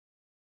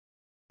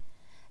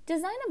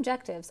Design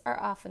objectives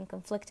are often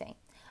conflicting.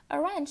 A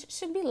wrench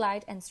should be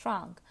light and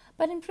strong,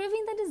 but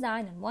improving the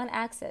design on one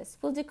axis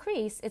will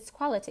decrease its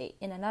quality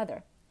in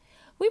another.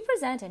 We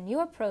present a new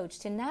approach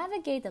to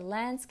navigate the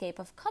landscape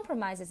of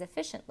compromises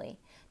efficiently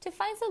to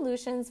find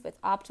solutions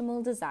with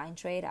optimal design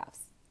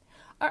trade-offs.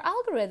 Our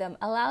algorithm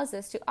allows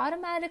us to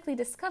automatically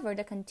discover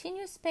the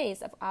continuous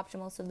space of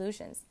optimal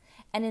solutions,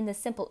 and in the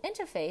simple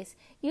interface,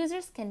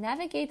 users can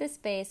navigate the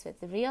space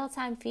with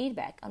real-time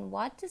feedback on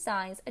what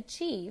designs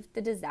achieve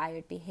the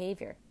desired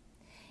behavior.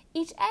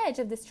 Each edge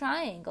of this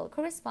triangle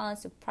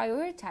corresponds to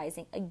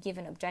prioritizing a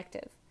given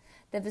objective.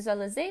 The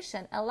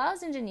visualization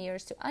allows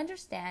engineers to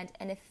understand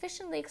and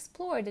efficiently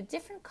explore the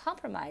different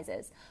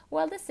compromises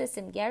while the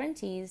system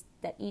guarantees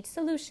that each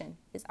solution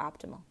is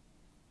optimal.